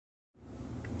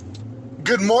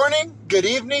Good morning, good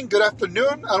evening, good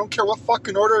afternoon. I don't care what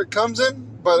fucking order it comes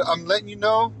in, but I'm letting you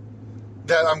know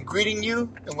that I'm greeting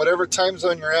you in whatever time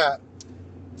zone you're at.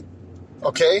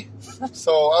 Okay?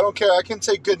 So I don't care. I can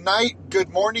say good night, good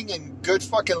morning, and good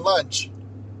fucking lunch.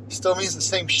 Still means the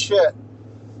same shit.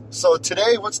 So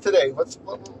today, what's today? What's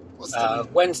today?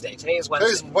 Wednesday. Today is Wednesday.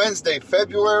 Today's Wednesday,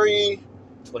 February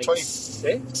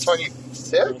 26th?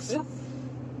 26th?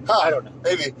 Huh, I don't know.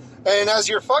 Maybe. And as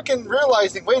you're fucking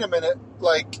realizing, wait a minute,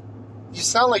 like, you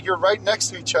sound like you're right next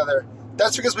to each other.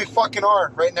 That's because we fucking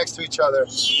are right next to each other.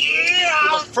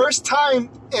 Yeah! For the first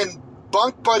time in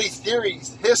Bunk Buddy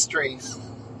Theories history,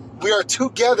 we are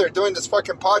together doing this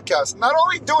fucking podcast. Not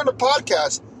only doing the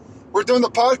podcast, we're doing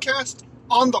the podcast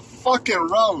on the fucking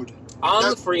road. On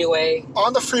the freeway.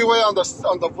 On the freeway, on the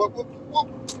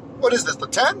what is this, the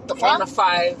 10? The 5? On the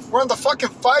 5. We're on the fucking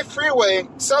 5 freeway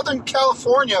in Southern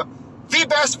California, the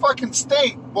best fucking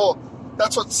state. Well,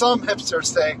 that's what some hipsters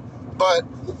say, but,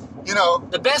 you know.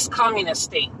 The best communist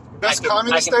state. Best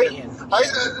communist state?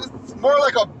 It's more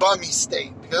like a bummy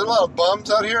state, because there's a lot of bums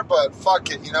out here, but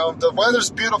fuck it, you know. The weather's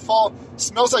beautiful,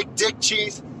 smells like dick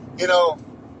cheese, you know.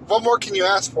 What more can you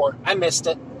ask for? I missed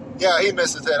it. Yeah, he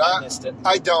misses it. I missed it.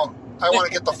 I don't. I want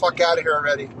to get the fuck out of here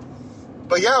already.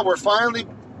 But yeah, we're finally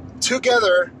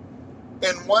together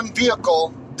in one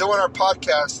vehicle doing our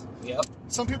podcast. Yep.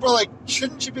 Some people are like,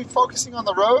 shouldn't you be focusing on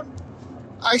the road?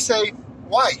 I say,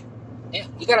 why? Yeah,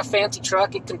 you got a fancy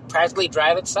truck, it can practically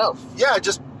drive itself. Yeah,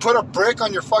 just put a brick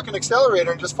on your fucking accelerator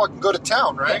and just fucking go to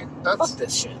town, right? Yeah, fuck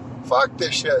this shit. Fuck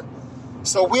this shit.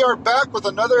 So we are back with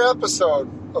another episode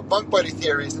of Bunk Buddy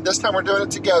Theories, and this time we're doing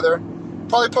it together.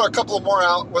 Probably put a couple of more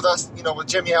out with us, you know, with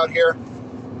Jimmy out here.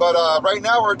 But right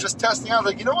now we're just testing out,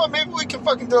 like, you know what, maybe we can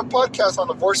fucking do a podcast on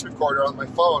the voice recorder on my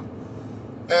phone.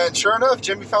 And sure enough,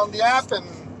 Jimmy found the app, and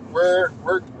we're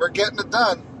getting it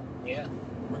done. Yeah.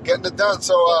 We're getting it done.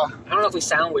 So I don't know if we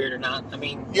sound weird or not. I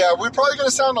mean, yeah, we're probably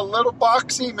gonna sound a little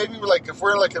boxy. Maybe like if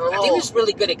we're like in a little. I think there's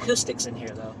really good acoustics in here,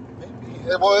 though.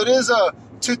 Maybe. Well, it is a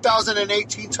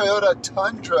 2018 Toyota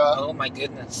Tundra. Oh my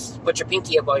goodness! Put your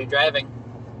pinky up while you're driving.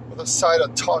 With a side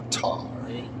of tartar.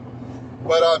 Right.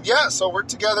 But yeah, so we're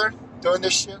together doing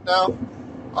this shit now.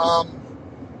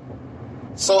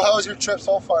 So how was your trip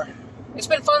so far? It's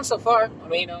been fun so far. I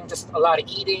mean, you know, just a lot of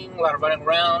eating, a lot of running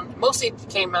around. Mostly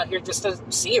came out here just to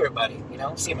see everybody, you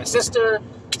know, see my sister,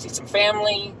 see some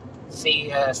family,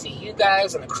 see you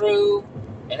guys and the crew.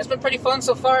 And it's been pretty fun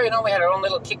so far. You know, we had our own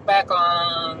little kickback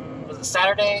on, was it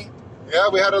Saturday? Yeah,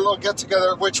 we had a little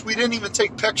get-together, which we didn't even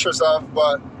take pictures of,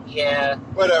 but yeah,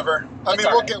 whatever. I mean,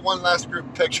 we'll get one last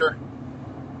group picture.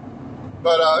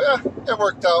 But, yeah, it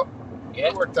worked out. Yeah.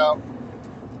 It worked out.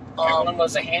 Everyone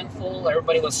was a handful.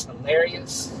 Everybody was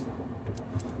hilarious.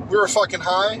 We were fucking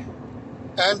high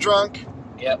and drunk.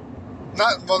 Yep.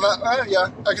 Yeah,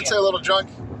 I could say a little drunk.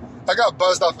 I got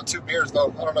buzzed off of 2 beers,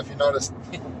 though. I don't know if you noticed.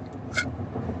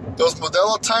 There was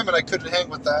Modelo time, and I couldn't hang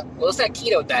with that. Well, it's that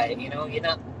keto diet, you know. You're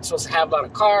not supposed to have a lot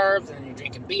of carbs, and you're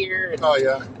drinking beer. And oh,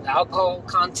 yeah. The alcohol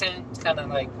content kind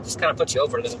of puts you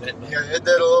over a little bit. Man. Yeah, it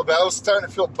did a little bit. I was starting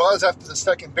to feel buzzed after the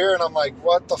second beer, and I'm like,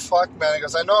 what the fuck, man? He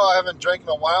goes, I know I haven't drank in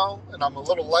a while, and I'm a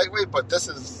little lightweight, but this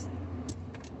is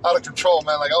out of control,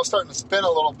 man. Like, I was starting to spin a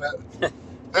little bit.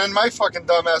 And my fucking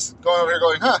dumbass going over here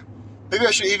going, maybe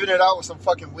I should even it out with some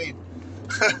fucking weed.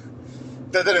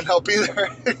 That didn't help either.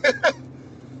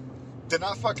 Did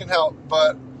not fucking help,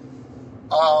 but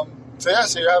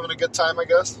so you're having a good time, I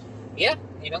guess. Yeah,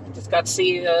 you know, just got to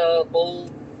see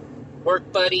old work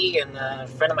buddy and a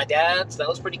friend of my dad's. That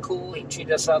was pretty cool. He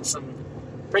treated us out some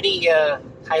pretty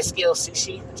high scale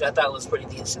sushi, which I thought was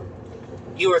pretty decent.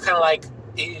 You were kind of like,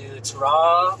 ew, it's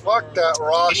raw. Fuck that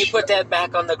raw shit. Can you put that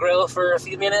back on the grill for a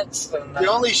few minutes? And, the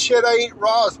only shit I eat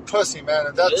raw is pussy, man,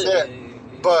 and that's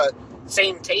it. But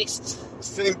same taste.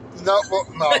 No,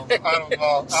 I don't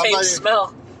know. Same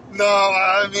smell. No,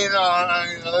 I mean,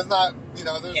 there's not, you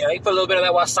know. You put a little bit of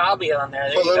that wasabi on there.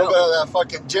 Put a little bit of that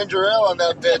fucking ginger ale on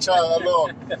that bitch,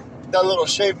 that little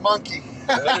shaved monkey.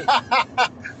 Right.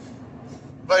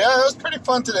 But yeah, it was pretty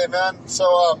fun today, man.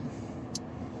 So,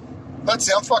 let's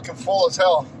see, I'm fucking full as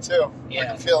hell, too. Yeah. I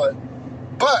can feel it.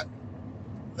 But,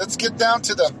 let's get down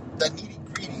to the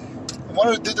nitty-gritty. I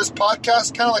wanted to do this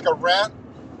podcast kind of like a rant.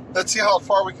 Let's see how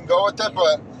far we can go with it,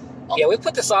 but... Yeah, we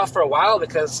put this off for a while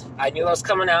because I knew I was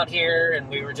coming out here, and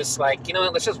we were just like, you know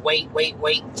what, let's just wait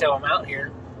until I'm out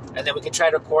here, and then we can try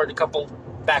to record a couple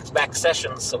back-to-back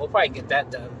sessions, so we'll probably get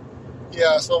that done.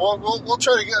 Yeah, so we'll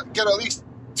try to get at least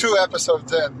 2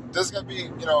 episodes in. This is going to be,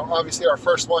 you know, obviously our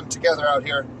first one together out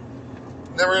here.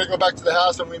 And then we're going to go back to the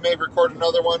house, and we may record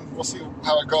another one. We'll see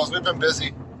how it goes. We've been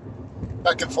busy.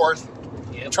 Back and forth.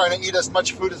 Yeah. Yep. Trying to eat as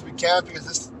much food as we can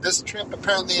because this trip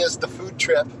apparently is the food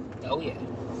trip. Oh, yeah.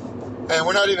 And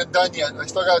we're not even done yet. I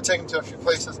still got to take him to a few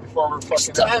places before we're fucking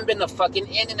Still haven't been to fucking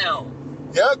In-N-Out.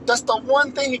 Yep, that's the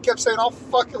one thing he kept saying all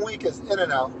fucking week is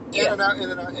In-N-Out. Yeah. In-N-Out,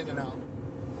 In-N-Out, In-N-Out.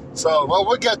 So, well,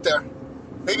 we'll get there.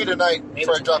 Maybe tonight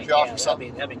before I drop you off or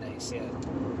something. That'd be nice, yeah.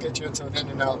 Get you into an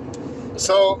In-N-Out.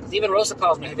 So... Even Rosa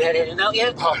calls me, have you had In-N-Out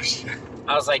yet? Oh, shit.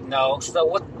 I was like, no. She's like,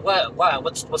 what, why?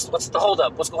 What's the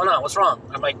holdup? What's going on? What's wrong?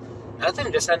 I'm like,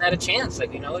 nothing, just hadn't had a chance.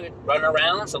 Like, we're running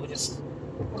around, so we just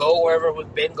go wherever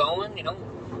we've been going,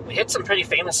 We hit some pretty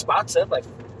famous spots up, like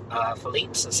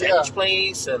Philippe's, a sandwich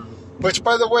place, and... Which,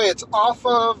 by the way, it's off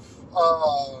of,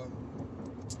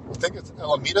 I think it's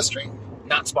Alameda Street.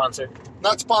 Not sponsored.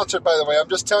 Not sponsored, by the way. I'm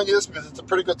just telling you this because it's a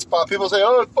pretty good spot. People say,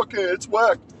 oh, it's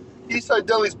whack. Eastside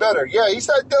Deli's better. Yeah,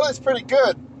 Eastside Deli's pretty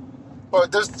good.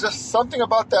 But there's just something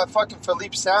about that fucking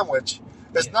Philippe sandwich.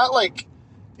 It's not like,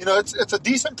 it's a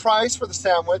decent price for the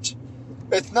sandwich.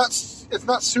 It's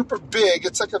not super big.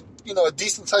 It's like a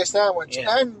decent sized sandwich,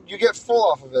 and you get full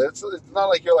off of it. It's not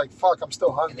like you're like, fuck, I'm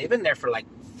still hungry. And they've been there for like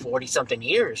 40 something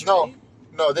years. No,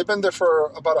 right? They've been there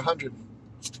for about 100.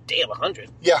 It's the day of 100.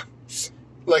 Yeah,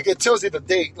 like it tells you the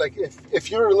date. Like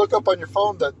if you were to look up on your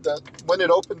phone that when it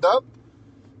opened up,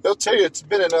 they'll tell you it's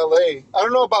been in L.A. I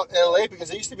don't know about L.A.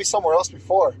 because it used to be somewhere else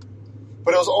before,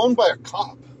 but it was owned by a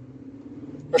cop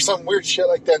or some weird shit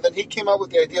like that. And then he came up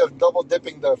with the idea of double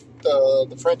dipping the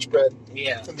French bread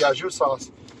in the au jus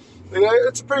sauce. Yeah,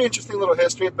 it's a pretty interesting little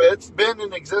history, but it's been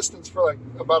in existence for like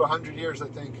about 100 years, I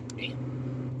think.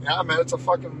 Yeah, man, it's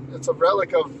a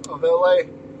relic of LA.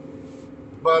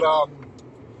 But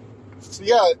so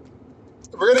yeah,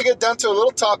 we're gonna get down to a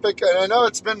little topic, and I know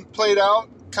it's been played out,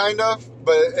 kind of,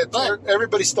 but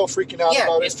everybody's still freaking out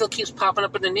about it. Yeah, it still keeps popping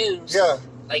up in the news. Yeah.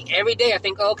 Like, every day I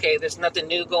think, okay, there's nothing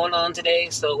new going on today,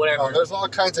 so whatever. Oh, there's all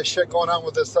kinds of shit going on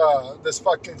with this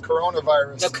fucking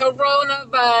coronavirus. The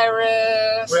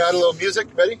coronavirus. We had a little music.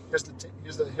 Ready?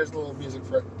 Here's a little music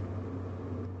for it.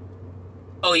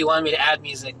 Oh, you wanted me to add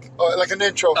music? Oh, like an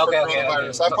intro for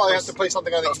coronavirus. Okay. I probably have to play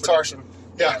something on the guitar.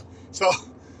 Yeah. So,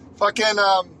 fucking...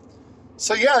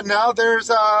 So, yeah, now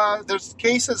there's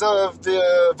cases of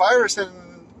the virus in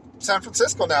San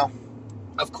Francisco now.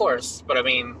 Of course, but I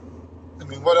mean,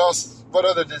 what else? What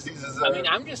other diseases?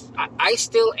 I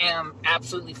still am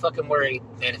absolutely fucking worried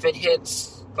that if it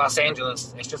hits Los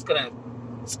Angeles, it's gonna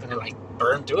like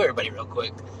burn through everybody real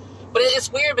quick. But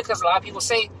it's weird because a lot of people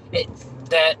say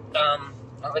that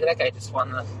look at that guy just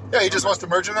wanting to. Yeah, he just wants to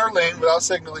merge in our lane without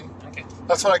signaling. Okay.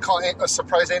 That's what I call a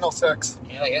surprise anal sex.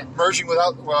 Yeah. Merging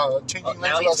without changing lanes.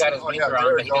 Now he's got his blinker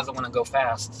on, but he doesn't want to go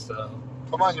fast. So.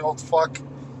 Come on, you old fuck.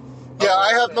 Yeah,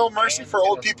 I have no mercy for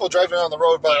old people driving on the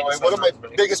road, by the way. One of my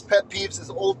biggest pet peeves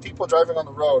is old people driving on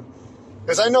the road.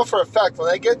 Because I know for a fact, when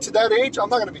I get to that age, I'm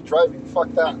not going to be driving.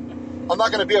 Fuck that. I'm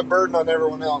not going to be a burden on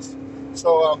everyone else.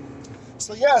 So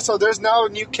there's now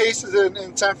new cases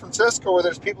in San Francisco where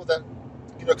there's people that,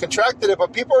 contracted it,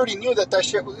 but people already knew that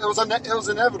shit, it was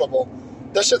inevitable.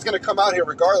 That shit's going to come out here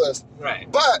regardless.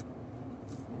 Right. But,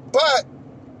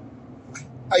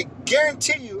 I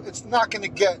guarantee you it's not going to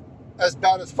get as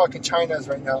bad as fucking China is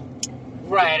right now.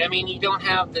 Right. I mean, you don't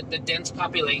have the dense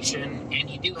population, and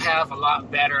you do have a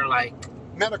lot better, like...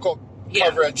 medical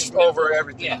coverage over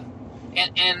everything. Yeah.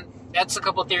 And that's a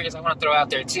couple of theories I want to throw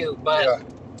out there, too. But,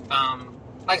 like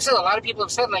I said, a lot of people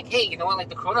have said, like, hey, you know what, like,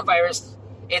 the coronavirus,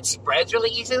 it spreads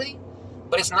really easily,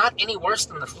 but it's not any worse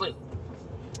than the flu.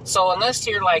 So unless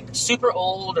you're, like, super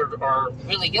old or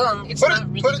really young, it's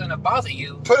not really going to bother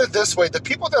you. Put it this way. The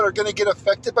people that are going to get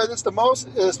affected by this the most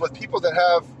is with people that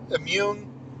have immune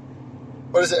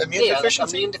deficiency? Like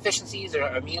immune deficiencies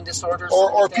or immune disorders.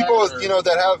 Or people,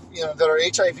 that have, that are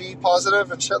HIV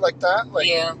positive and shit like that. Like,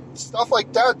 stuff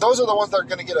like that. Those are the ones that are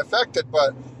going to get affected.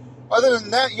 But other than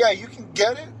that, yeah, you can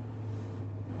get it.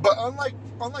 But unlike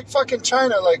fucking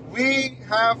China, like, we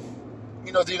have,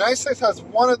 the United States has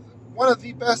one of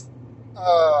the best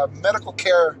medical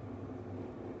care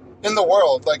in the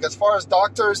world. Like, as far as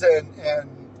doctors and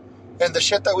the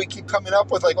shit that we keep coming up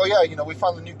with, like, oh yeah, we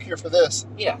found a new cure for this.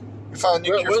 Yeah. We found a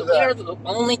new cure for that. We are the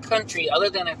only country, other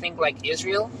than I think like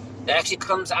Israel, that actually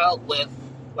comes out with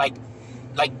like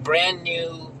brand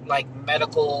new like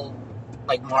medical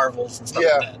like marvels and stuff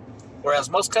like that. Whereas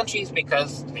most countries,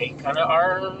 because they kind of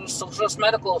are socialist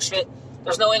medical shit,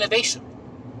 there's no innovation.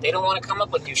 They don't want to come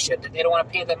up with new shit. They don't want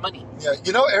to pay that money. Yeah,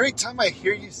 every time I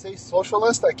hear you say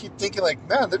socialist, I keep thinking like,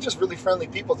 man, they're just really friendly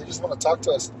people. They just want to talk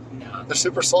to us. No. They're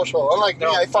super social. Unlike me,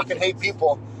 I fucking hate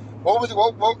people. What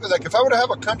like if I were to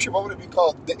have a country, what would it be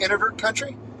called? The introvert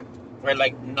country? Where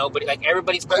like nobody, like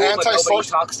everybody's cool, but nobody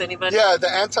talks to anybody. Yeah,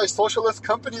 the anti-socialist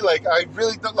company. Like I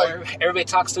really don't like. Or everybody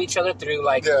talks to each other through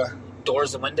like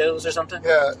doors and windows or something.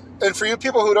 Yeah, and for you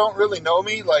people who don't really know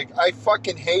me, like I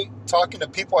fucking hate talking to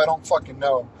people I don't fucking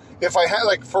know. If I had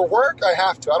like for work, I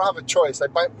have to. I don't have a choice.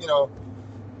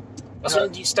 That's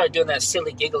when you start doing that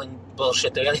silly giggling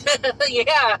bullshit. There,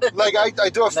 yeah. Like I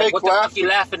do a fake what laugh. What the fuck you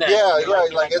laughing at? Yeah,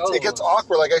 it gets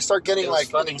awkward. Like I start getting like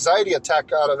funny. An anxiety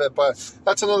attack out of it. But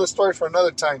that's another story for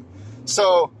another time.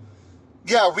 So,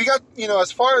 yeah, we got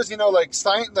as far as like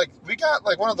science, like we got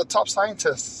like one of the top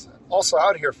scientists also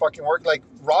out here fucking work. Like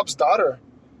Rob's daughter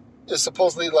is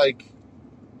supposedly like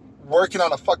working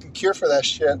on a fucking cure for that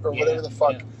shit or whatever the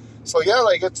fuck. Yeah. So yeah,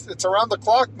 like it's around the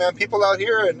clock, man. People out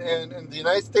here in the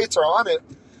United States are on it.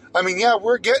 I mean, yeah,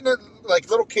 we're getting it like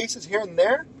little cases here and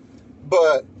there,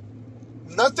 but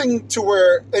nothing to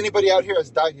where anybody out here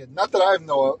has died yet. Not that I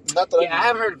know of. I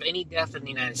haven't heard of any death in the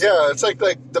United States. Yeah, it's like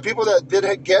the people that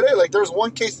did get it. Like there's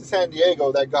one case in San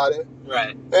Diego that got it,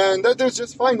 right? And that dude's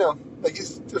just fine now. Like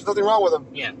there's nothing wrong with him.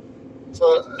 Yeah.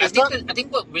 So I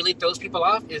think what really throws people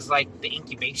off is like the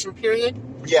incubation period.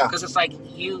 Yeah. Because it's like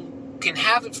you can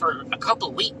have it for a couple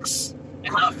of weeks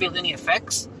and not feel any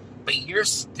effects, but you're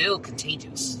still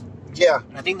contagious. Yeah.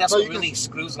 And I think that's what really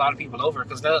screws a lot of people over,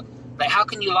 because like, how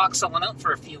can you lock someone up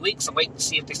for a few weeks and wait to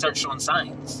see if they start showing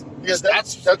signs? Because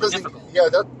that's difficult. Yeah,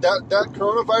 that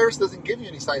coronavirus doesn't give you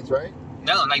any signs, right?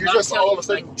 No, like you just all of a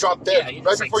sudden drop dead. Yeah,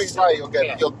 right before you die,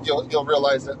 you'll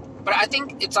realize it. But I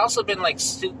think it's also been like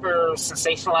super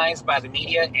sensationalized by the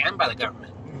media and by the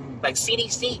government. Mm-hmm. Like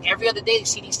CDC, every other day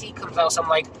CDC comes out something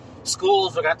like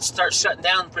schools are going to start shutting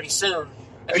down pretty soon.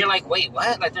 And you're like, wait,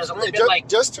 what? Like there's only been like...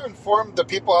 Just to inform the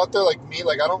people out there like me,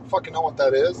 like I don't fucking know what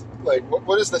that is. Like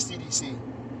what is the CDC?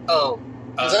 Oh.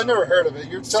 Because I never heard of it.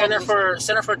 You're Center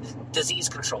for Disease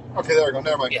Control. Okay, there we go.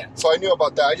 Never mind. Yeah. So I knew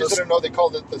about that. I just didn't know they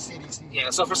called it the CDC.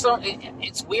 Yeah. So for some,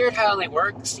 it's weird how they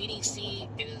work. CDC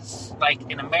is like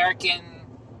an American.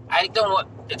 I don't know what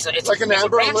it's like an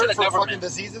Amber Alert for government. Fucking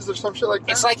diseases or some shit like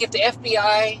that. It's like if the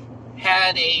FBI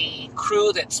had a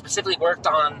crew that specifically worked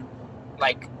on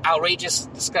like outrageous,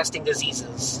 disgusting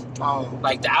diseases,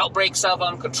 like the outbreaks of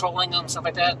them, controlling them, stuff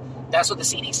like that. That's what the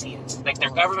CDC is. Like they're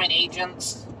government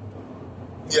agents.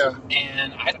 Yeah.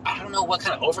 And I don't know what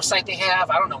kind of oversight they have.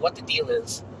 I don't know what the deal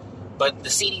is. But the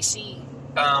CDC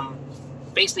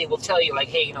basically will tell you, like,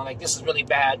 hey, like, this is really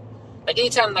bad. Like,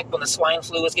 anytime, like, when the swine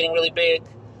flu was getting really big,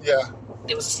 there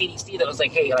was a CDC that was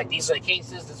like, hey, like, these are the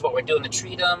cases. This is what we're doing to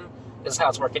treat them. This is how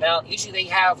it's working out. Usually they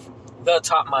have the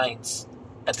top minds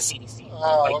at the CDC.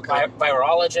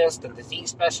 Virologists and disease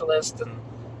specialists and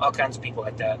all kinds of people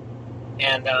like that.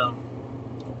 And,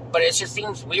 but it just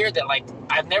seems weird that, like,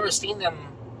 I've never seen them.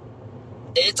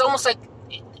 It's almost like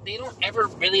they don't ever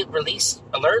really release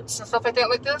alerts and stuff like that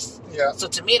like this. Yeah. So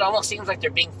to me, it almost seems like they're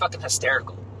being fucking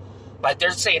hysterical. Like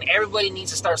they're saying everybody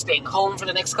needs to start staying home for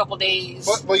the next couple days.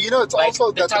 But it's like,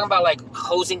 also... They're talking about, like,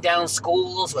 hosing down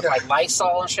schools with, like,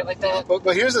 Lysol and shit like that.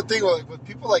 But here's the thing, with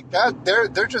people like that,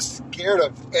 they're just scared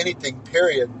of anything,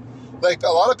 period. Like, a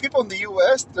lot of people in the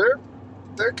U.S., they're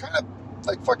kind of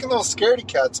like fucking little scaredy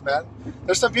cats, man.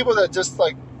 There's some people that just,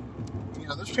 like,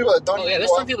 there's people that don't there's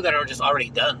some people that are just already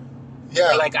done. Yeah.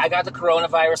 They're like, I got the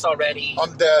coronavirus already.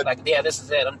 I'm dead. Like, yeah, this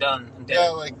is it. I'm done. I'm dead. Yeah,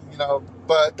 like,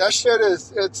 but that shit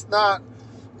it's not,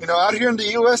 out here in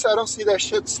the U.S., I don't see that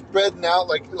shit spreading out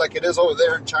like it is over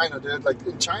there in China, dude. Like,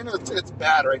 in China, it's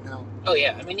bad right now. Oh,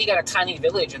 yeah. I mean, you got a tiny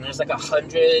village, and there's like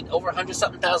over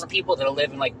 100-something thousand people that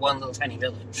live in, like, one little tiny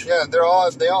village. Yeah, and they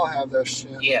all have that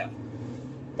shit. Yeah.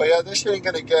 But yeah, this shit ain't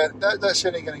gonna get that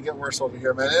shit ain't gonna get worse over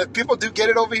here, man. And if people do get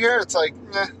it over here, it's like,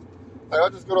 Like, I'll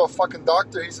just go to a fucking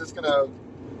doctor. He's just gonna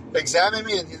examine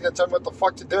me and he's gonna tell me what the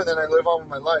fuck to do, and then I live on with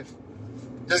my life.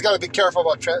 You just gotta be careful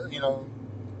about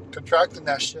contracting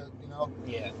that shit.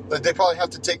 Yeah. Like they probably have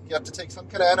to take some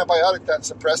kind of antibiotic that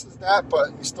suppresses that,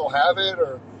 but you still have it,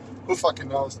 or who fucking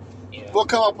knows? Yeah. We'll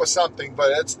come up with something,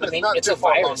 but it's not it's too a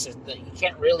far virus. You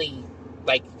can't really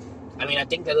I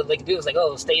think that what they can do is like,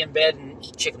 stay in bed and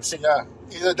eat chicken soup. Yeah,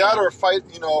 either that or fight.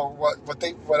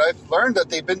 What I've learned that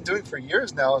they've been doing for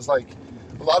years now is like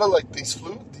a lot of like these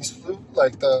flu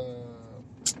like what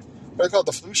are they called,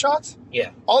 the flu shots? Yeah.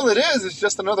 All it is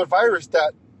just another virus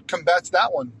that combats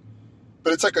that one,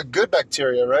 but it's like a good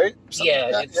bacteria, right?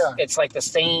 It's like the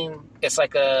same. It's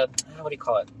like what do you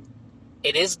call it?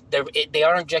 It is. They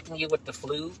are injecting you with the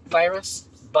flu virus,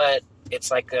 but it's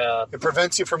like it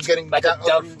prevents you from getting like a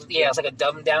it's like a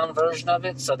dumbed down version of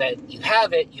it, so that you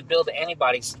have it, you build the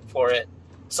antibodies for it,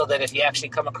 so that if you actually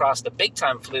come across the big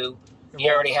time flu, you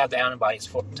already have the antibodies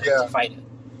to fight it.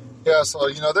 Yeah, so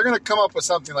they're gonna come up with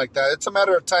something like that. It's a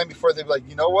matter of time before they're like,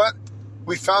 you know what?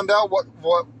 we found out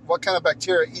what kind of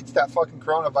bacteria eats that fucking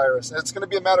coronavirus. And it's going to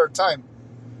be a matter of time.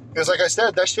 Because like I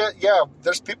said, that shit, yeah,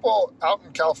 there's people out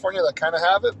in California that kind of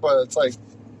have it, but it's like,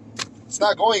 it's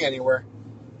not going anywhere.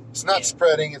 It's not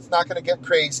spreading. It's not going to get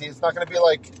crazy. It's not going to be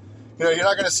like, you're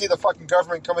not going to see the fucking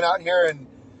government coming out here and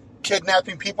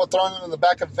kidnapping people, throwing them in the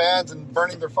back of vans and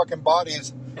burning their fucking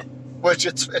bodies. Which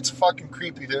it's fucking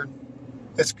creepy, dude.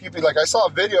 It's creepy. Like, I saw a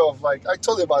video of, like, I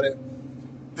told you about it.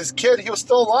 This kid, he was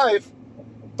still alive,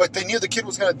 but they knew the kid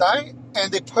was going to die,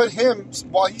 and they put him,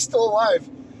 while he's still alive,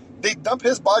 they dump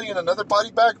his body in another body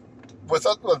bag with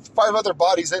 5 other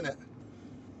bodies in it,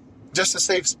 just to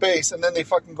save space, and then they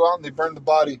fucking go out and they burn the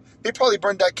body. They probably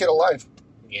burned that kid alive.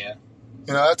 Yeah.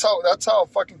 That's how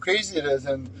fucking crazy it is.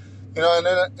 And,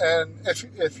 and if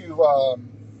you,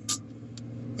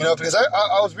 because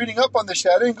I was reading up on this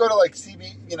shit. I didn't go to, like,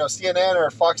 CNN or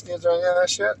Fox News or any of that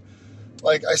shit.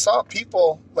 Like, I saw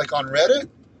people, like, on Reddit,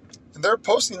 and they're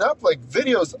posting up, like,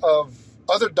 videos of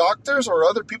other doctors or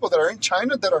other people that are in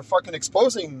China that are fucking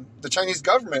exposing the Chinese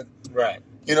government. Right.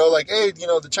 Like, hey,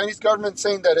 the Chinese government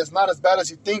saying that it's not as bad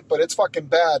as you think, but it's fucking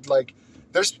bad. Like,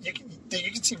 you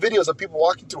can see videos of people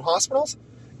walking through hospitals,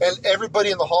 and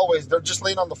everybody in the hallways, they're just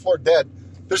laying on the floor dead.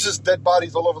 There's just dead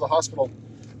bodies all over the hospital.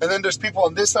 And then there's people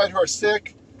on this side who are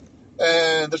sick,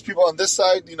 and there's people on this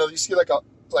side, you see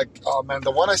oh man,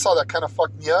 the one I saw that kind of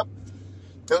fucked me up,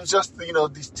 it was just,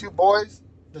 these 2 boys,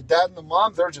 the dad and the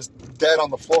mom, they're just dead on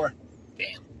the floor.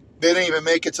 Damn. They didn't even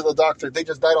make it to the doctor. They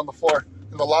just died on the floor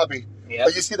in the lobby. Yep.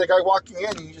 But you see the guy walking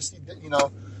in, and you just see,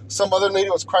 some other lady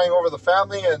was crying over the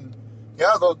family, and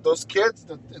yeah, those kids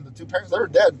and the 2 parents, they were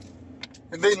dead.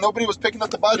 And nobody was picking up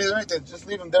the bodies or anything. Just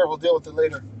leave them there. We'll deal with it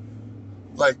later.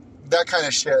 Like, that kind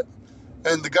of shit.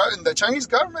 And the Chinese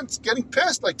government's getting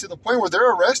pissed, like, to the point where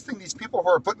they're arresting these people who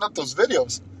are putting up those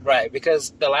videos. Right,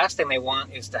 because the last thing they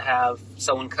want is to have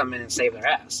someone come in and save their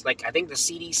ass. Like, I think the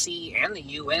CDC and the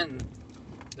UN,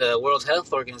 the World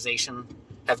Health Organization,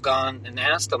 have gone and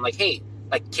asked them, like, hey,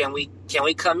 like, can we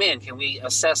come in? Can we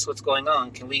assess what's going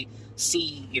on? Can we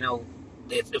see,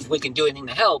 if we can do anything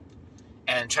to help?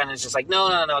 And China's just like,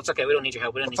 no, it's okay. We don't need your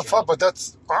help. We don't need your help. But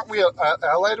aren't we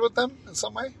allied with them in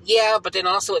some way? Yeah, but then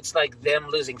also it's like them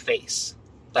losing face.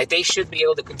 Like, they should be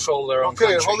able to control their own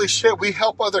country. Okay, holy shit, we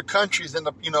help other countries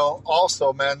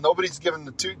also, man. Nobody's giving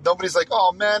nobody's like,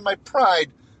 oh man, my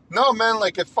pride. No, man,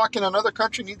 like, if fucking another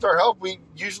country needs our help, we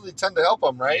usually tend to help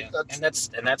them, right? Yeah.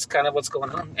 That's kind of what's going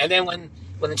on. And then when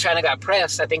China got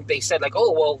pressed, I think they said, like,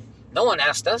 oh, well, no one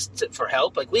asked us for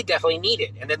help. Like, we definitely need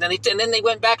it. And then they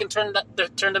went back and turned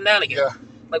them down again. Yeah.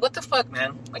 Like, what the fuck,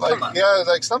 man? Like, come on. Yeah,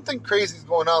 like, something crazy is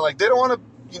going on. Like, they don't want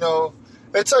to,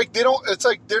 it's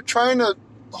like they're trying to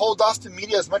hold off the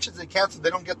media as much as they can so they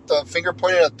don't get the finger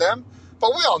pointed at them.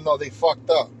 But we all know they fucked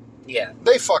up. Yeah.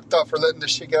 They fucked up for letting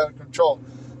this shit get out of control.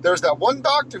 There was that one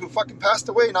doctor who fucking passed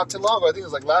away not too long ago. I think it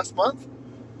was like last month.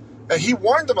 And he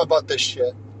warned them about this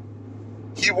shit.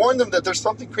 He warned them that there's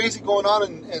something crazy going on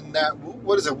in that,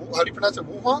 what is it? How do you pronounce it?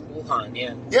 Wuhan? Wuhan,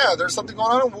 yeah. Yeah, there's something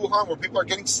going on in Wuhan where people are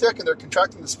getting sick and they're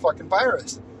contracting this fucking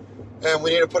virus. And we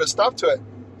need to put a stop to it.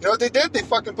 You know what they did? They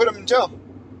fucking put him in jail.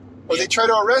 Or they tried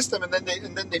to arrest him and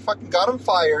then they fucking got him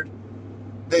fired.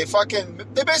 They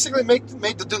basically made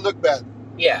the dude look bad.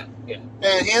 Yeah.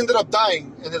 And he ended up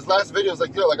dying. In his last video, it was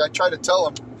like, I tried to tell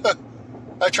him.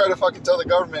 I tried to fucking tell the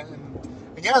government.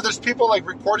 And yeah, there's people, like,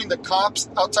 recording the cops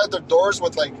outside their doors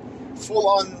with, like,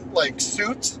 full-on, like,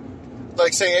 suits.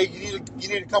 Like, saying, hey, you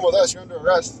need to come with us. You're under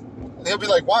arrest. And he'll be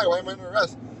like, why? Why am I under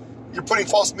arrest? You're putting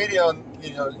false media on,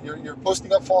 you're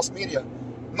posting up false media.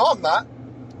 No, I'm not.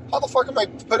 How the fuck am I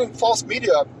putting false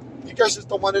media up? You guys just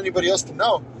don't want anybody else to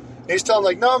know. And he's telling,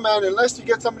 like, no, man, unless you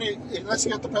get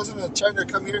the president of China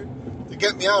to come here to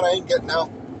get me out, I ain't getting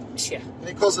out. Yeah. And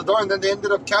he closed the door, and then they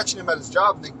ended up catching him at his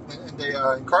job, and they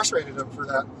incarcerated him for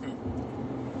that.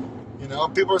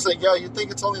 People are saying, yeah, you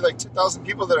think it's only like 2,000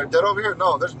 people that are dead over here?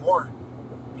 No, there's more.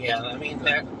 Yeah, I mean,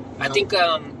 I think,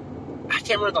 I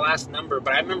can't remember the last number,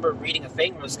 but I remember reading a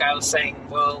thing where this guy was saying,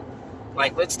 well,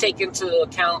 like, let's take into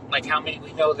account, like, how many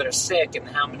we know that are sick and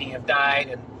how many have died.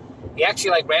 And he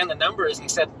actually, like, ran the numbers, and he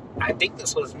said, I think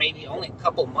this was maybe only a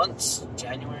couple months,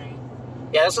 January.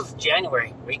 Yeah, this was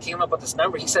January, where he came up with this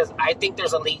number. He says, I think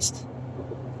there's at least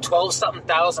 12-something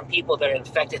thousand people that are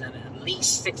infected, and at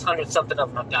least 600-something of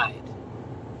them have died.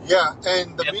 Yeah,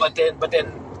 but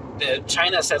then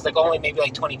China says, like, only maybe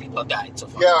like 20 people have died so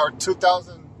far. Yeah, or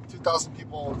 2,000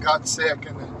 people got sick,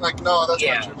 and like, no, that's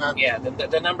not true, man. Yeah,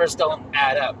 the numbers don't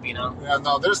add up, Yeah,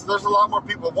 no, there's a lot more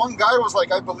people. One guy was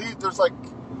like, I believe there's like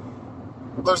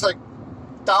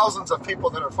thousands of people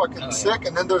that are fucking sick,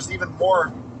 and then there's even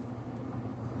more.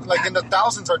 Like, in the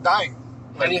thousands are dying.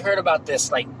 Have you heard about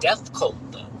this, like, death cult,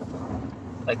 though?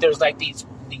 Like, there's, like, these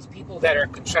people that are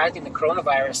contracting the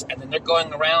coronavirus, and then they're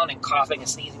going around and coughing and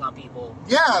sneezing on people.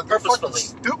 Yeah, they're purposefully.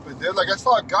 fucking stupid, dude. Like, I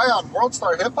saw a guy on World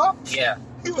Star Hip Hop. Yeah.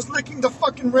 He was licking the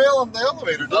fucking rail on the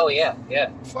elevator, dude. Oh, yeah,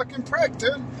 yeah. Fucking prick,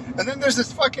 dude. And then there's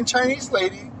this fucking Chinese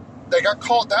lady that got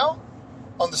called out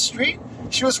on the street.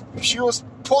 She was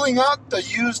pulling out the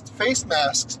used face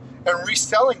masks and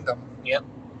reselling them. Yep.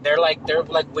 They're like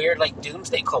weird, like,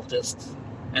 doomsday cultists.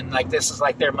 And, like, this is,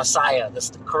 like, their messiah. This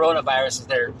coronavirus is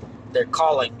their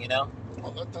calling, you know?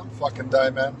 Oh, let them fucking die,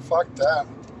 man. Fuck that.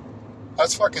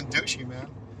 That's fucking douchey, man.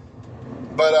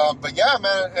 But yeah,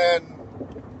 man, and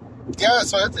yeah,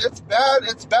 so it's bad.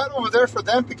 It's bad over there for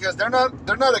them because they're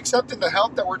not accepting the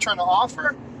help that we're trying to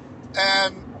offer,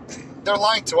 and they're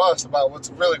lying to us about what's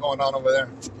really going on over there.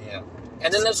 Yeah.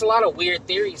 And then there's a lot of weird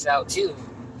theories out too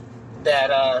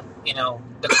that you know,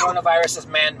 the coronavirus is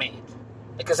man-made.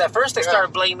 Because at first they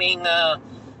started blaming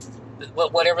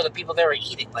whatever the people there were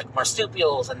eating, like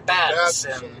marsupials and bats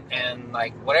and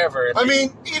like whatever. I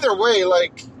mean, either way,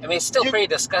 like, I mean, it's still pretty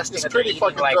disgusting. It's that pretty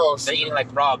fucking gross. They're eating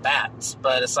like raw bats,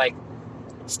 but it's like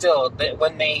still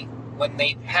when they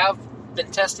have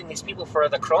been testing these people for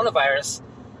the coronavirus,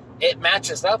 it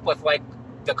matches up with like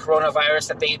the coronavirus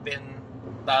that they've been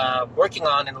working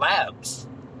on in labs.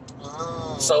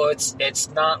 Oh. So it's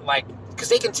not like, because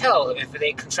they can tell if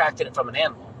they contracted it from an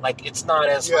animal. Like, it's not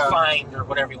as refined or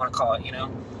whatever you want to call it, you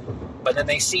know? But then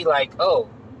they see, like, oh,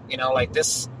 you know, like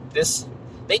this,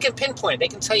 they can pinpoint it. They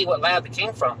can tell you what lab it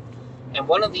came from. And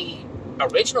one of the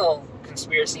original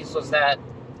conspiracies was that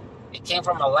it came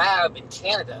from a lab in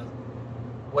Canada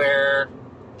where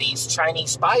these Chinese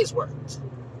spies worked.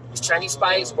 These Chinese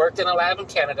spies worked in a lab in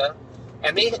Canada,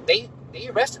 and they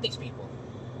arrested these people.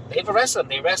 They've arrested them.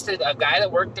 They arrested a guy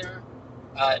that worked there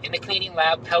in the Canadian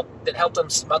lab that helped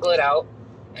them smuggle it out,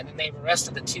 and then they've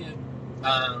arrested the two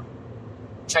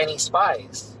Chinese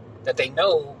spies that they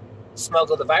know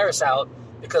smuggled the virus out,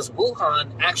 because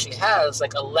Wuhan actually has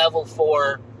like a level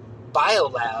 4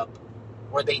 biolab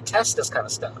where they test this kind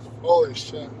of stuff. Holy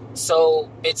shit. So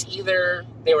it's either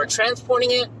they were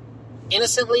transporting it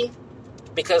innocently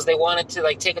because they wanted to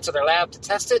like take it to their lab to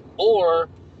test it, or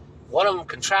one of them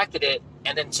contracted it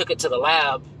and then took it to the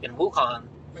lab in Wuhan,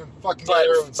 but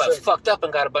fucked up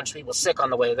and got a bunch of people sick on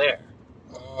the way there.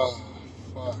 Oh,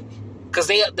 fuck. Because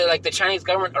they like the Chinese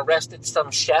government arrested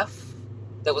some chef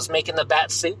that was making the bat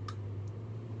soup.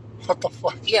 What the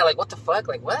fuck? Yeah, like, what the fuck?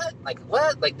 Like, what? Like,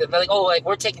 what? Like, they're like, oh, like,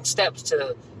 we're taking steps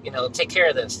to, you know, take care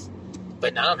of this.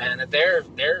 But no, man,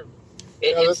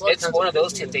 it's one of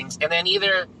those two things. And then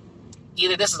either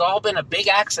this has all been a big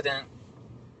accident,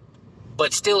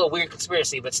 but still a weird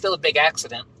conspiracy, but still a big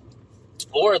accident,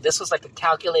 or this was like a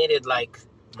calculated, like,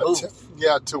 move. To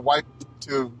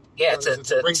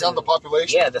bring down the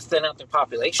population. Yeah, to thin out their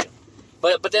population.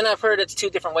 But then I've heard it's two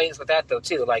different ways with that, though,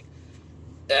 too. Like,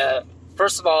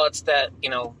 first of all, it's that, you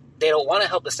know, they don't want to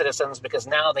help the citizens because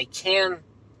now they can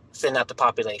thin out the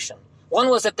population. One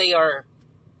was that they are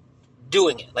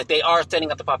doing it. Like, they are thinning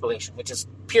out the population, which is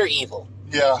pure evil.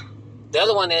 Yeah. The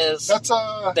other one is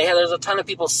there's a ton of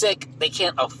people sick. They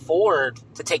can't afford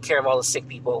to take care of all the sick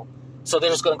people. So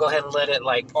they're just going to go ahead and let it,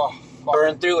 like,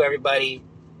 burn through everybody.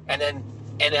 And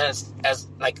as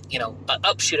like, you know, an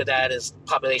upshoot of that is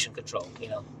population control, you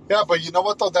know. Yeah, but you know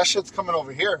what, though? That shit's coming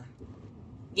over here.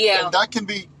 Yeah. And that can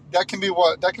be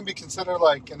considered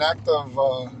like an act of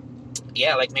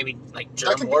like maybe like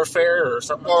germ warfare or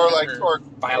something, or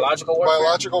biological warfare.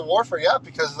 Biological warfare, yeah,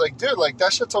 because like, dude, like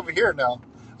that shit's over here now.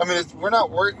 I mean, we're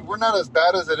not as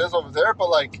bad as it is over there, but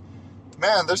like,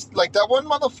 man, there's like that one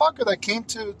motherfucker that came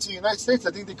to the United States.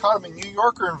 I think they caught him in New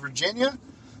York or in Virginia,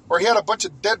 where he had a bunch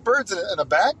of dead birds in a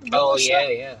bag. Oh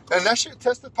yeah. And that shit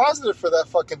tested positive for that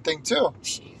fucking thing too.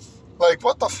 Jeez. Like,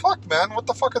 what the fuck, man? What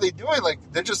the fuck are they doing? Like,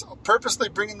 they're just purposely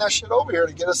bringing that shit over here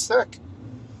to get us sick.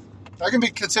 That can be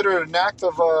considered an act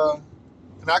of war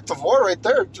right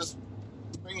there. Just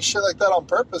bringing shit like that on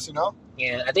purpose, you know?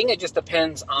 Yeah, I think it just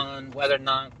depends on whether or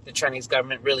not the Chinese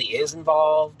government really is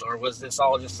involved, or was this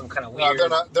all just some kind of weird?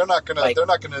 No, they're not gonna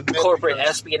admit corporate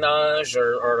espionage,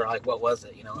 or like, what was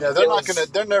it? You know? Yeah,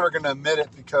 they're never gonna admit it,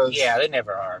 because they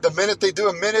never are. The minute they do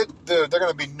admit it, they're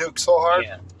gonna be nuked so hard.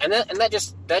 Yeah, and that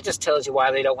just tells you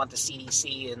why they don't want the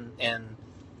CDC and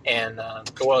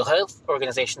the World Health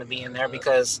Organization to be in there,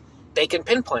 because they can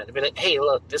pinpoint it. They'll be like, hey,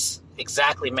 look, this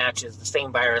exactly matches the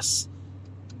same virus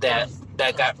that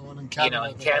got in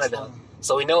Canada.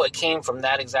 So we know it came from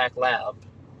that exact lab.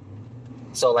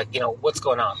 So, like, you know, what's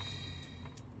going on?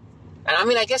 And I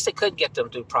mean, I guess they could get them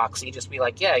through proxy, just be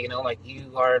like, yeah, you know, like,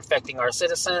 you are infecting our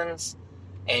citizens,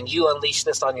 and you unleash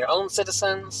this on your own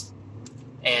citizens.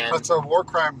 And that's a war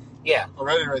crime. Yeah.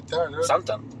 Already right there, dude.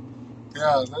 Something.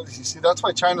 Yeah, you see, that's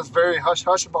why China's very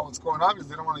hush-hush about what's going on, because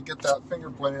they don't want to get that finger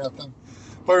pointed at them.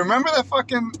 But remember that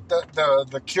fucking,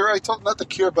 the cure I told, not the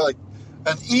cure, but like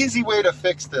an easy way to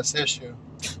fix this issue.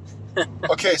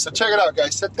 Okay, so check it out,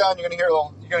 guys. Sit down, you're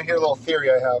gonna hear a little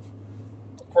theory I have.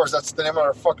 Of course, that's the name of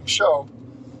our fucking show.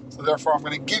 So therefore, I'm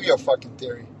gonna give you a fucking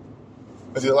theory,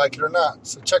 whether you like it or not.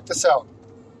 So check this out.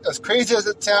 As crazy as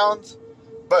it sounds,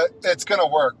 but it's gonna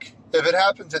work. If it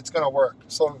happens, it's gonna work.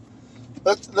 So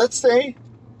let's say,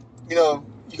 you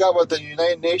got what, the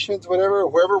United Nations, whatever,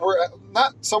 wherever we're at,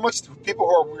 not so much people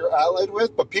we're allied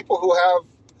with, but people who have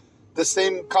the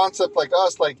same concept like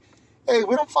us, like, hey,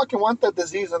 we don't fucking want that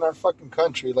disease in our fucking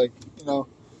country. Like,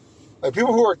 like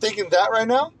people who are thinking that right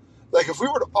now, like if we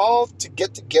were all to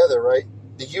get together, right,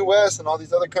 the U.S. and all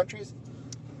these other countries,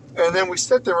 and then we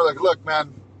sit there, we're like, look,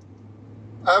 man,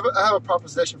 I have a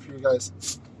proposition for you guys.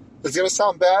 It's gonna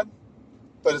sound bad,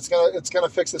 but it's gonna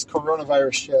fix this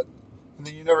coronavirus shit, and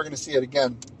then you're never gonna see it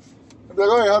again. I'd be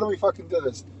like, all right, how do we fucking do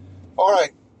this? All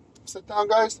right, sit down,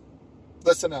 guys.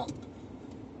 Listen out.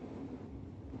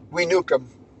 We nuke them.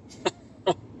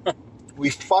 We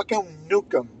fucking nuke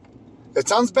them. It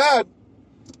sounds bad,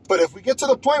 but if we get to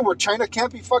the point where China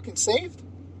can't be fucking saved,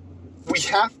 we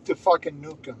have to fucking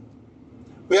nuke them.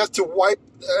 We have to wipe.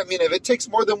 I mean, if it takes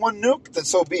more than one nuke, then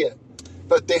so be it.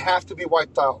 But they have to be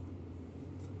wiped out.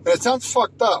 And it sounds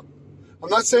fucked up. I'm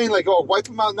not saying like, oh, wipe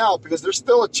them out now, because there's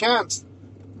still a chance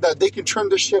that they can turn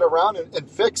this shit around and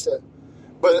fix it.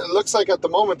 But it looks like at the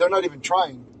moment they're not even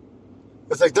trying.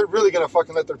 It's like they're really gonna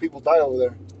fucking let their people die over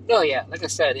there. Oh yeah, like I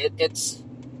said,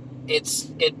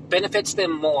 it benefits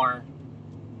them more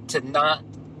to not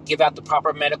give out the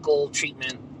proper medical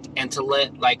treatment and to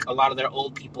let like a lot of their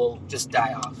old people just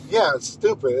die off. Yeah, it's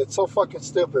stupid. It's so fucking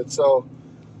stupid. So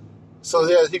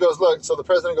yeah, he goes, look. So the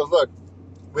president goes, look,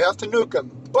 we have to nuke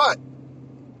them, but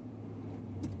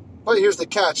here's the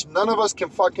catch: none of us can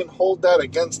fucking hold that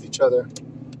against each other.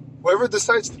 Whoever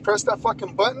decides to press that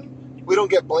fucking button, we don't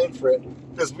get blamed for it,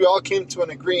 because we all came to an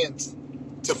agreement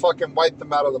to fucking wipe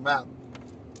them out of the map.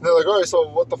 And they're like, all right, so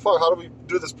what the fuck? How do we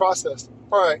do this process?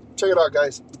 All right, check it out,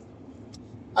 guys.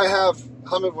 I have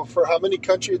how many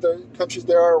countries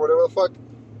there are, or whatever the fuck.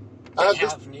 They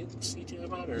have nukes, you talking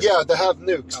about? Or? Yeah, they have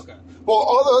nukes. Okay. Well,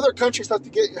 all the other countries have to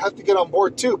get on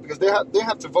board too, because they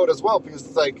have to vote as well, because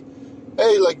it's like,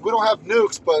 hey, like we don't have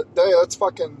nukes, but hey, that's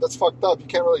fucked up. You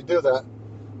can't really do that,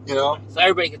 So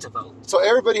everybody gets a vote. So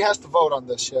everybody has to vote on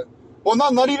this shit. Well,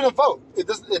 not even a vote. It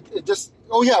doesn't. It just.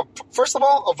 Oh yeah. First of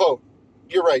all, a vote.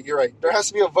 You're right. There has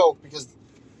to be a vote, because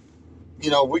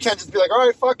we can't just be like, all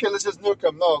right, fuck it, let's just nuke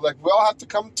them. No, like we all have to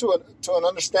come to an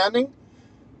understanding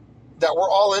that we're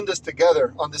all in this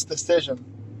together on this decision.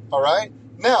 All right.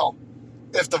 Now,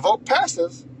 if the vote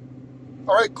passes,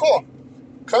 all right, cool.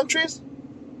 Countries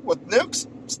with nukes,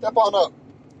 step on up.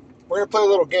 We're gonna play a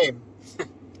little game.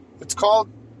 It's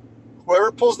called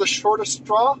whoever pulls the shortest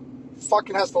straw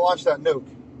fucking has to launch that nuke.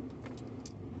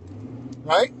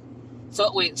 Right?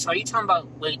 So wait, so are you talking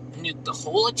about nuke the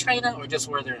whole of China or just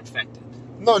where they're infected?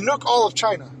 No, nuke all of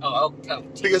China. Oh,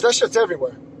 because that shit's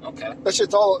everywhere. Okay. That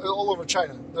shit's all over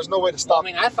China. There's no way to stop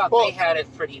it. I thought they had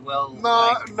it pretty well.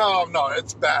 No,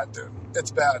 it's bad, dude.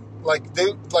 It's bad. Like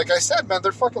I said, man,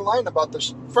 they're fucking lying about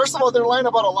this. First of all, they're lying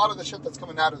about a lot of the shit that's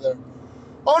coming out of there.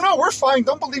 Oh no, we're fine.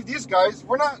 Don't believe these guys.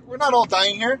 We're not all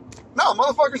dying here. No,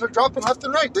 motherfuckers are dropping left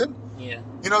and right, dude. Yeah.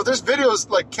 There's videos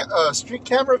like street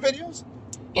camera videos.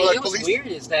 Yeah, what's weird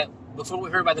is that before we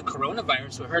heard about the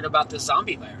coronavirus, we heard about the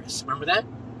zombie virus. Remember that?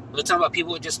 We were talking about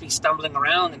people would just be stumbling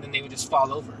around and then they would just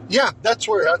fall over. Yeah, that's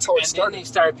how it started. And then they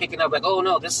started picking up like, oh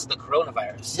no, this is the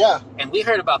coronavirus. Yeah. And we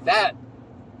heard about that.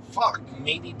 Fuck.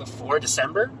 Maybe before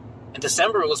December. And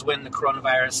December was when the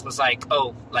coronavirus was like,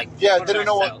 yeah, they didn't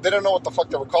know what the fuck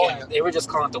they were calling it. They were just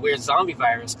calling it the weird zombie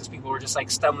virus because people were just like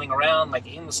stumbling around like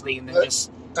aimlessly and then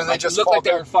they just looked like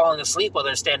they were falling asleep while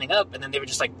they're standing up and then they would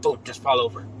just like boom, just fall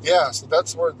over. Yeah, so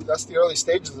that's the early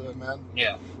stages of it, man.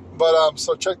 Yeah. But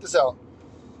so check this out.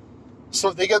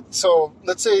 So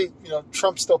let's say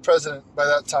Trump's still president by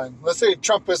that time. Let's say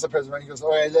Trump is the president. He goes,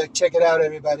 all right, look, check it out,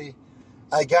 everybody.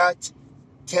 I got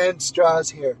 10 straws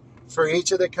here for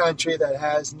each of the country that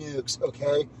has nukes,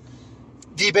 okay?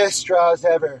 The best straws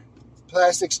ever.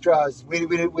 Plastic straws. We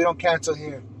don't cancel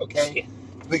here, okay? Yeah.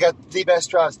 We got the best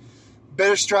straws.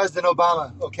 Better straws than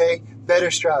Obama, okay?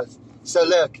 Better straws. So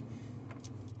look,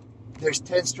 there's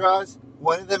 10 straws.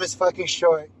 One of them is fucking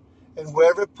short. And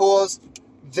whoever pulls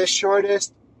the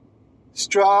shortest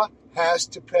straw has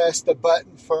to press the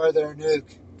button for their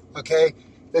nuke, okay?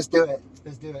 Let's do it.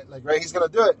 Like, right? He's going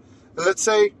to do it. And let's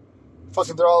say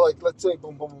Fucking, they're all like, let's say,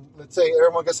 boom, boom, boom. Let's say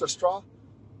everyone gets their straw.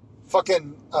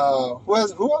 Fucking, who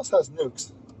else has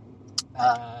nukes?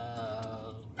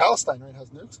 Palestine, right, has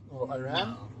nukes? Or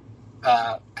Iran? No.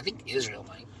 I think Israel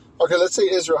might. Okay, let's say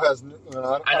Israel has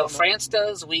nukes. I know France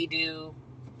does. We do.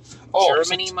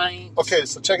 Germany might. Okay,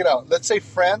 so check it out. Let's say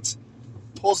France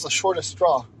pulls the shortest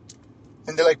straw.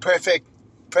 And they're like, perfect,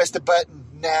 press the button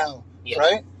now. Yep.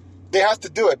 Right? They have to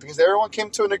do it because everyone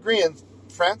came to an agreement.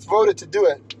 France voted to do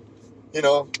it. You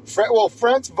know,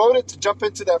 France voted to jump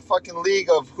into that fucking league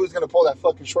of who's going to pull that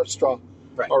fucking short straw.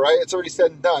 Right. All right? It's already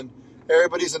said and done.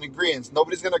 Everybody's in agreement.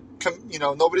 Nobody's going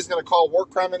to call war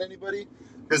crime on anybody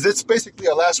because it's basically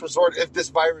a last resort if this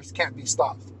virus can't be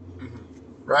stopped.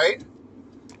 Mm-hmm. Right?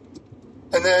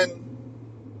 And then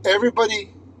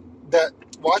everybody that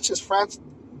watches France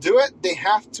do it, they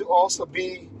have to also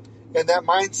be in that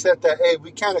mindset that, hey,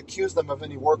 we can't accuse them of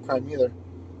any war crime either.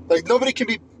 Like, nobody can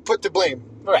be put to blame.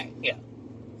 Right, yeah.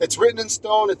 It's written in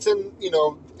stone. It's in,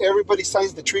 everybody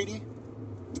signs the treaty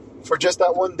for just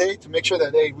that one day to make sure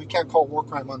that, hey, we can't call war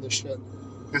crime on this shit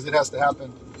because it has to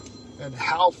happen. And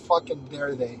how fucking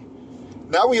dare they?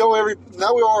 Now we owe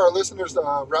our listeners a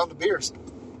round of beers.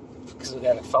 Because we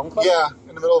got a phone call? Yeah,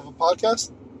 in the middle of a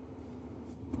podcast.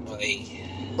 Boy.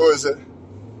 Who is it?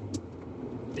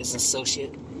 Business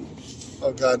associate.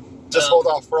 Oh, God. Just hold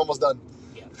off. We're almost done.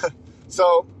 Yeah.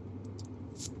 So,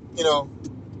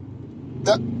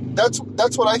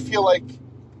 that's what I feel like.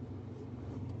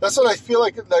 That's what I feel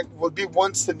like would be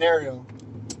one scenario.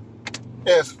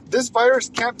 If this virus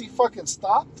can't be fucking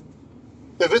stopped,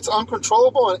 if it's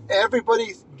uncontrollable and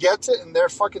everybody gets it and they're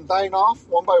fucking dying off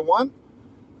one by one,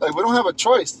 like, we don't have a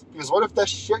choice. Because what if that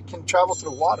shit can travel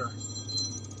through water?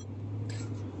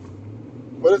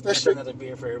 What if That's another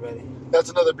beer for everybody. That's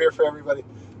another beer for everybody.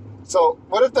 So,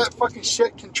 what if that fucking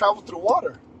shit can travel through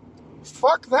water?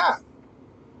 Fuck that.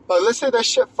 But let's say that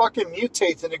shit fucking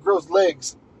mutates and it grows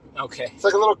legs. Okay. It's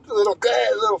like a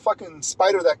little fucking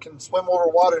spider that can swim over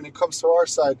water and it comes to our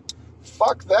side.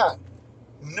 Fuck that.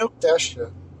 Nuke that shit.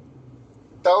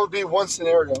 That would be one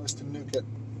scenario, is to nuke it.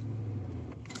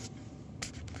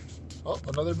 Oh,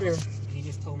 another beer. He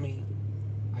just told me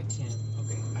I can't.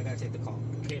 Okay, I gotta take the call.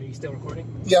 Okay, are you still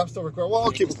recording? Yeah, I'm still recording. Well,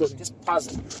 I'll keep recording. Just pause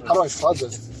it. How do I pause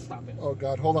this? Just stop it. Oh,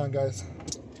 God. Hold on, guys.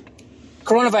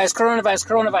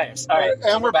 Coronavirus. All right.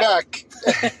 And we're back.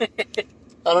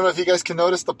 I don't know if you guys can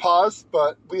notice the pause,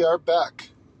 but we are back.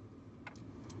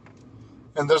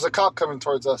 And there's a cop coming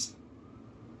towards us.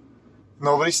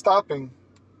 Nobody's stopping.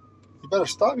 You better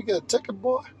stop. You get a ticket,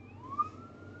 boy.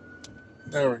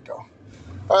 There we go.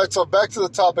 All right, so back to the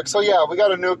topic. So, yeah, we got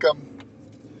to nuke them.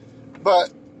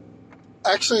 But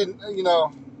actually,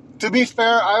 to be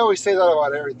fair, I always say that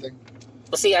about everything.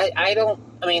 Well, see, I don't...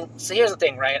 I mean, so here's the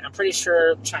thing, right? I'm pretty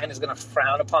sure China's going to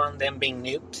frown upon them being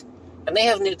nuked. And they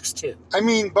have nukes, too. I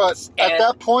mean, but at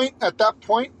that point,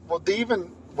 will they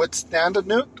even withstand a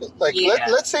nuke? Like, yeah.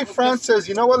 Let's say France says,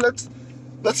 you know what, let's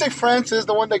say France is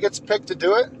the one that gets picked to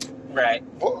do it. Right.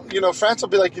 Well, France will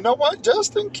be like, you know what,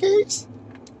 just in case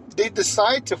they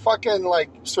decide to fucking,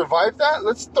 survive that,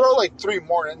 let's throw, 3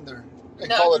 more in there.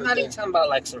 No, I'm not even talking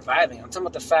about, surviving. I'm talking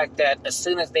about the fact that as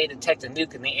soon as they detect a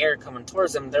nuke in the air coming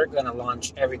towards them, they're going to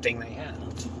launch everything they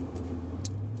have.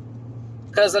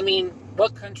 Because, I mean,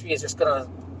 what country is just going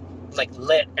to,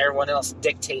 let everyone else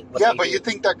dictate what they do? You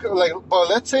think that, but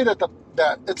let's say that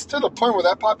it's to the point where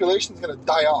that population is going to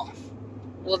die off.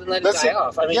 Well, then let it die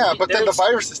off. I mean, yeah, but then the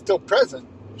virus is still present.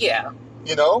 Yeah.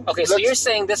 Okay, so you're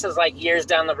saying this is, years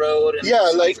down the road? And yeah,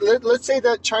 let's say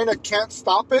that China can't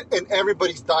stop it and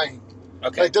everybody's dying.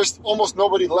 Okay. There's almost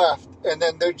nobody left, and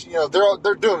then they're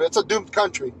doomed. It's a doomed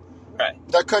country. Right.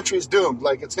 That country is doomed.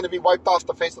 It's going to be wiped off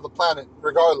the face of the planet,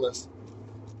 regardless.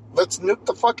 Let's nuke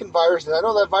the fucking virus. And I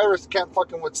know that virus can't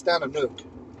fucking withstand a nuke.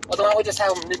 Well, then why don't we just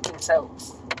have them nuke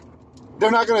themselves? They're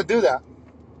not going to do that.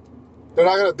 They're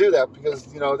not going to do that because,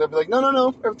 they'll be like,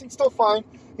 no, everything's still fine.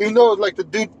 Even though, the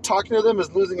dude talking to them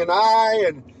is losing an eye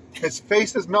and his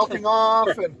face is melting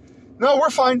off. And no,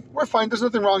 we're fine. We're fine. There's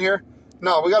nothing wrong here.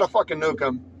 No, we got to fucking nuke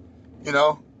them. And,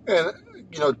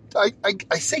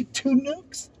 I say 2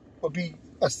 nukes would be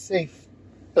a safe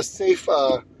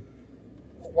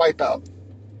wipeout.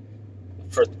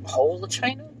 For the whole of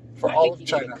China? For all of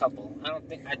China. A couple. I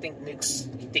think nukes.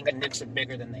 You think the nukes are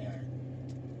bigger than they are?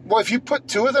 Well, if you put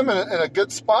 2 of them in a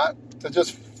good spot to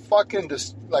just fucking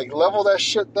level that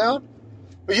shit down,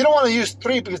 but you don't want to use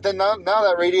 3 because then now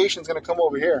that radiation is going to come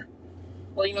over here.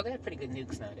 Well, they have pretty good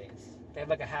nukes nowadays. They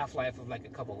have a half-life of a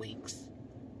couple weeks.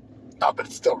 No, but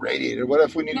it's still radiated. What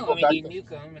if we need to go back? You nuke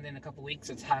them, and then a couple weeks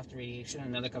it's half the radiation, and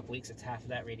another couple weeks it's half of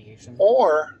that radiation.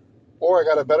 Or I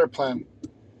got a better plan.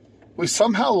 we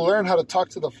somehow learn how to talk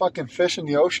to the fucking fish in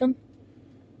the ocean,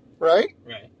 right?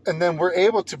 Right. And then we're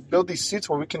able to build these suits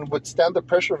where we can withstand the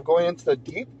pressure of going into the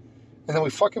deep. And then we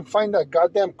fucking find that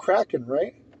goddamn kraken,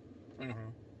 right? Mm-hmm.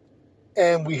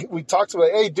 And we talked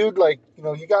about, hey, dude, like, you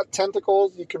know, you got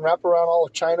tentacles. You can wrap around all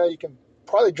of China. You can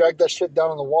probably drag that shit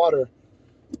down in the water.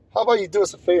 How about you do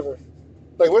us a favor?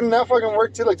 Like, wouldn't that fucking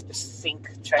work too? Like, just sink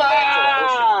China into the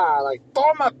ocean. Like,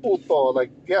 toma puto.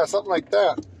 Like, yeah, something like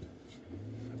that.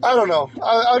 I don't know.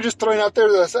 I was just throwing out there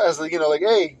as you know, like,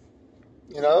 hey,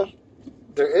 you know,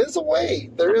 there is a way.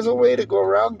 There is a way to go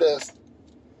around this.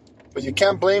 But you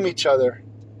can't blame each other.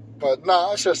 But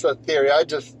no, it's just a theory. It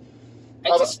just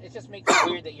makes it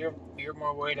weird that you're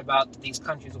more worried about these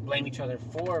countries will blame each other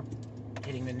for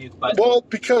hitting the nuke button. Well,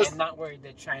 because I'm not worried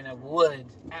that China would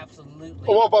absolutely.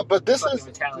 Well, but this is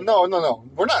no.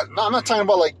 We're not. No, I'm not talking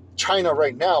about like China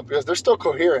right now because they're still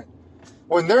coherent.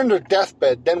 When they're in their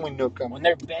deathbed, then we nuke them. When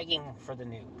they're begging for the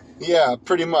nuke. Yeah,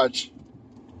 pretty much.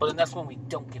 But then that's when we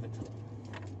don't give it to them.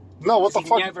 No, what the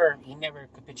fuck? He never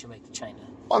capitulates to China.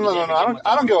 Oh no!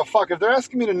 I don't give a fuck. If they're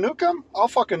asking me to nuke them, I'll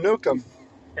fucking nuke them.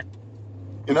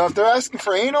 You know, if they're asking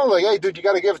for anal, like, hey, dude, you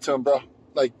got to give it to them, bro.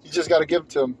 Like, you just got to give it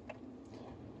to them.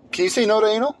 Can you say no to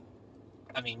anal?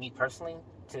 I mean, me personally,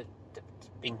 to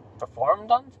being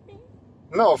performed on me?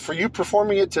 No, for you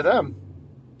performing it to them.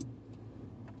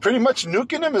 Pretty much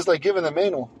nuking them is like giving them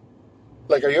anal.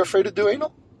 Like, are you afraid to do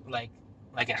anal? Like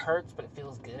it hurts, but it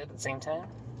feels good at the same time?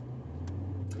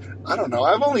 I don't know.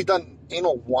 I've only done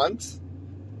anal once.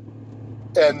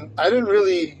 And I didn't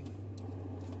really...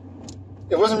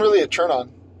 It wasn't really a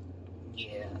turn-on.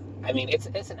 Yeah. I mean, it's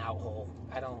an out-hole.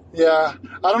 Yeah.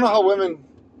 I don't know how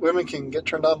women can get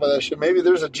turned on by that shit. Maybe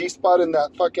there's a G-spot in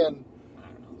that fucking...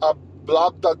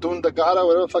 Blabdadundagata,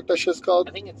 whatever the fuck that shit's called.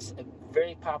 I think it's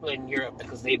very popular in Europe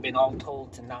because they've been all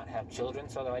told to not have children.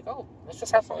 So they're like, oh, let's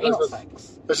just have some anal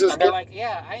sex. And they're like,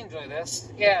 yeah, I enjoy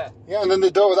this. Yeah. Yeah, and then they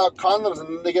do it without condoms and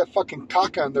then they get fucking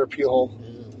caca in their pee hole.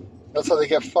 That's how they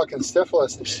get fucking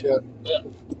syphilis and shit. Yeah.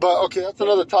 But, okay, that's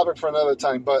another topic for another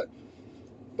time. But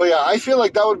yeah, I feel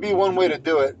like that would be one way to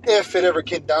do it if it ever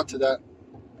came down to that.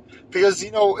 Because,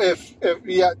 you know,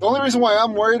 the only reason why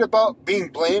I'm worried about being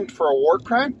blamed for a war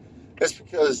crime is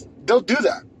because they'll do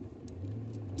that.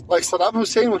 Like Saddam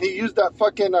Hussein, when he used that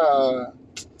fucking,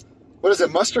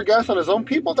 mustard gas on his own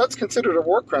people, that's considered a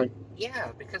war crime.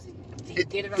 Yeah, because he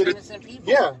did it on innocent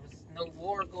people. Yeah. There was no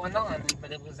war going on,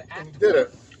 but it was an act. He did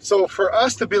it. So for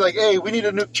us to be like, hey, we need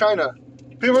to nuke China,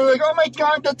 people are like, oh my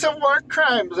God, that's a war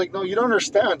crime. It's like, no, you don't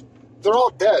understand. They're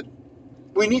all dead.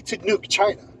 We need to nuke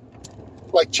China.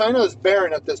 Like, China is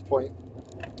barren at this point.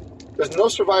 There's no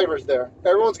survivors there.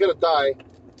 Everyone's going to die.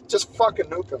 Just fucking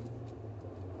nuke them.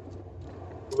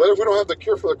 What if we don't have the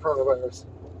cure for the coronavirus?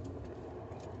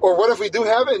 Or what if we do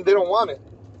have it and they don't want it?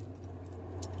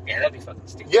 Yeah, that'd be fucking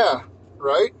stupid. Yeah,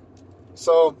 right?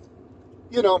 So,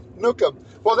 you know, nuke them.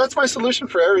 Well, that's my solution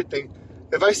for everything.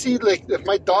 If I see, like, if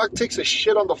my dog takes a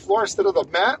shit on the floor instead of the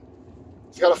mat,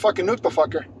 you gotta fucking nuke the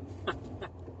fucker.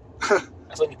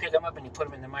 That's when you pick them up and you put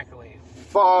them in the microwave.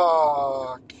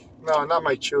 Fuck. No, not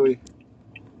my Chewy.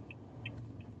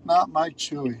 Not my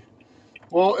Chewy.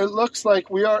 Well, it looks like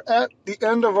we are at the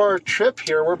end of our trip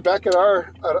here. We're back at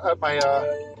my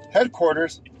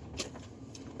headquarters.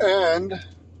 And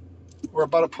we're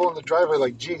about to pull in the driveway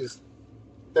like, geez.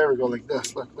 There we go, like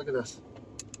this. Look at this.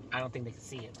 I don't think they can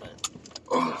see it, but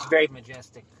it's very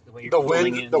majestic the way you're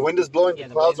the wind is blowing, the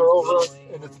clouds are over us,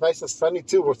 and it's nice and sunny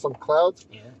too with some clouds.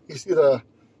 Yeah. You see the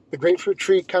grapefruit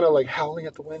tree kind of like howling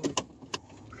at the wind.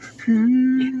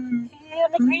 Yeah,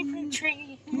 the grapefruit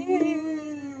tree.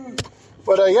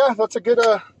 But yeah, that's a good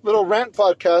little rant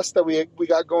podcast that we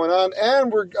got going on,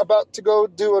 and we're about to go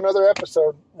do another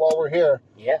episode while we're here.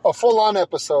 Yeah. A full-on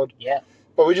episode. Yeah.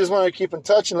 But we just want to keep in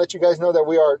touch and let you guys know that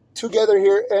we are together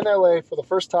here in LA for the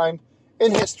first time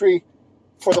in history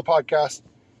for the podcast.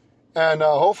 And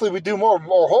hopefully we do more.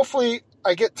 Or hopefully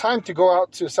I get time to go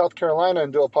out to South Carolina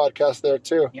and do a podcast there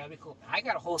too. Yeah, that'd be cool. I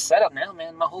got a whole setup now,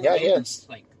 man. My whole band's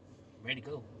like ready to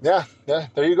go. Yeah.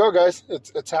 There you go, guys.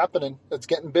 It's happening. It's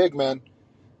getting big, man.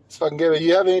 It's fucking good.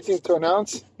 You have anything to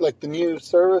announce? Like the new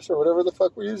service or whatever the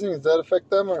fuck we're using? Does that affect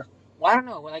them or? Well, I don't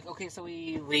know. Like, okay, so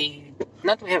we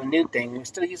not that we have a new thing. We're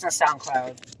still using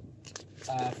SoundCloud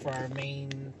for our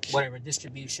main whatever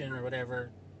distribution or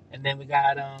whatever, and then we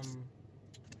got I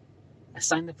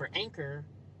signed up for Anchor,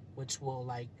 which will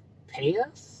like pay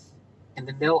us, and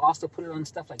then they'll also put it on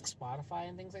stuff like Spotify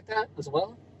and things like that as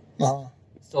well. Uh-huh.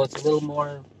 So it's a little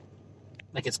more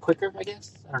like it's quicker, I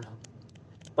guess. I don't know,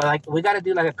 but like we got to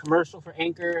do like a commercial for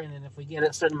Anchor, and then if we get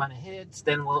a certain amount of hits,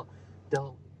 then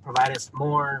they'll provide us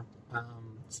more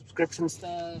subscription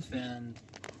stuff, and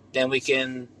then we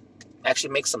can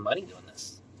actually make some money doing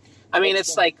this. I mean,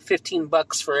 it's like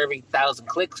 $15 for every 1,000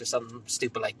 clicks or something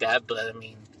stupid like that, but I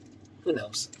mean, who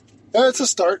knows? It's a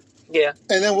start. Yeah.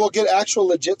 And then we'll get actual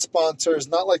legit sponsors,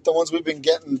 not like the ones we've been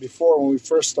getting before when we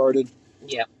first started.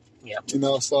 Yeah. Yeah. You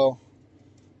know, so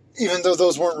even though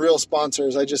those weren't real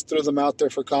sponsors, I just threw them out there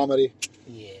for comedy.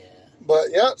 Yeah. But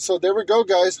yeah, so there we go,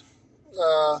 guys.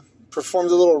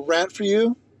 Performed a little rant for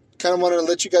you. Kind of wanted to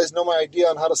let you guys know my idea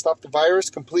on how to stop the virus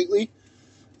completely.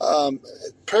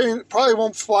 Probably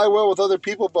won't fly well with other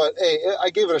people, but hey, I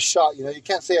gave it a shot. You know, you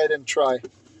can't say I didn't try.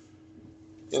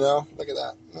 You know, look at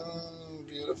that.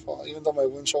 Beautiful. Even though my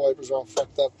windshield wipers are all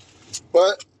fucked up.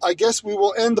 But I guess we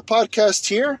will end the podcast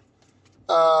here.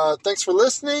 Thanks for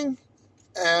listening.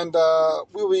 And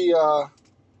we'll be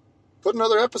putting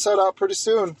another episode out pretty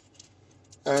soon.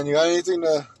 And you got anything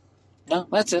to... No,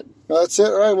 that's it. That's it?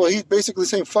 All right. Well, he's basically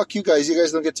saying, fuck you guys. You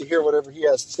guys don't get to hear whatever he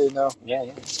has to say now.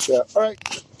 Yeah. Yeah. All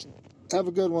right. Have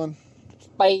a good one.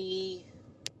 Bye.